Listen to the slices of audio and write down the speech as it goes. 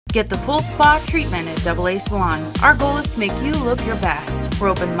Get the full spa treatment at AA Salon. Our goal is to make you look your best. We're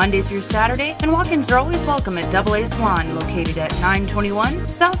open Monday through Saturday, and walk-ins are always welcome at AA Salon, located at 921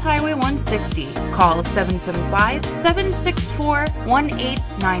 South Highway 160. Call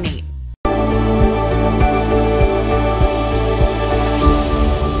 775-764-1898.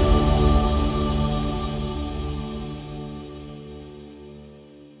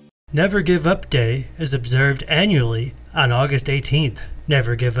 Never Give Up Day is observed annually on August 18th.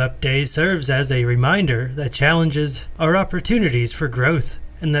 Never Give Up Day serves as a reminder that challenges are opportunities for growth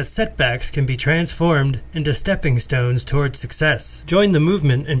and that setbacks can be transformed into stepping stones towards success. Join the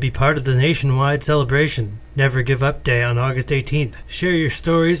movement and be part of the nationwide celebration. Never Give Up Day on August 18th. Share your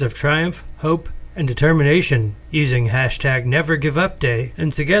stories of triumph, hope, and determination using hashtag NeverGiveUpDay,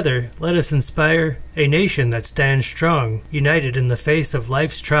 and together let us inspire a nation that stands strong, united in the face of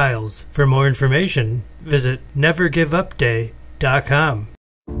life's trials. For more information, visit NeverGiveUpDay.com.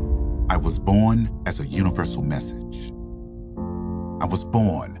 I was born as a universal message. I was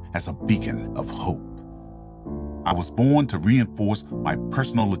born as a beacon of hope. I was born to reinforce my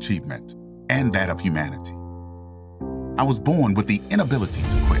personal achievement and that of humanity. I was born with the inability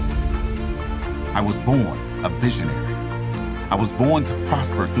to quit. I was born a visionary. I was born to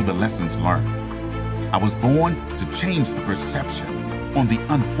prosper through the lessons learned. I was born to change the perception on the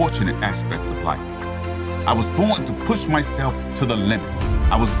unfortunate aspects of life. I was born to push myself to the limit.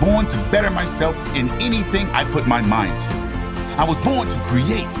 I was born to better myself in anything I put my mind to. I was born to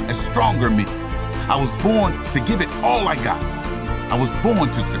create a stronger me. I was born to give it all I got. I was born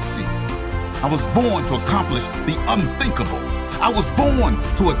to succeed. I was born to accomplish the unthinkable. I was born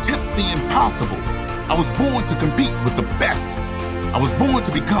to attempt the impossible. I was born to compete with the best. I was born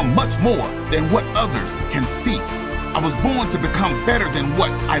to become much more than what others can see. I was born to become better than what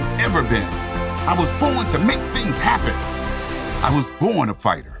I've ever been. I was born to make things happen. I was born a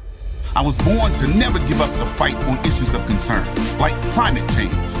fighter. I was born to never give up the fight on issues of concern, like climate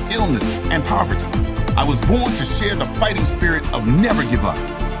change, illness, and poverty. I was born to share the fighting spirit of never give up.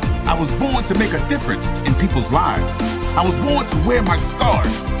 I was born to make a difference in people's lives. I was born to wear my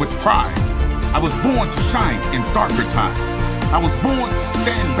scars with pride. I was born to shine in darker times. I was born to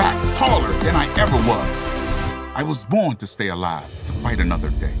stand back taller than I ever was. I was born to stay alive, to fight another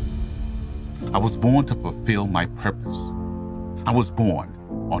day. I was born to fulfill my purpose. I was born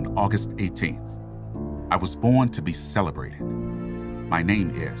on August 18th. I was born to be celebrated. My name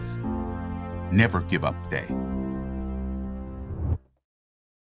is Never Give Up Day.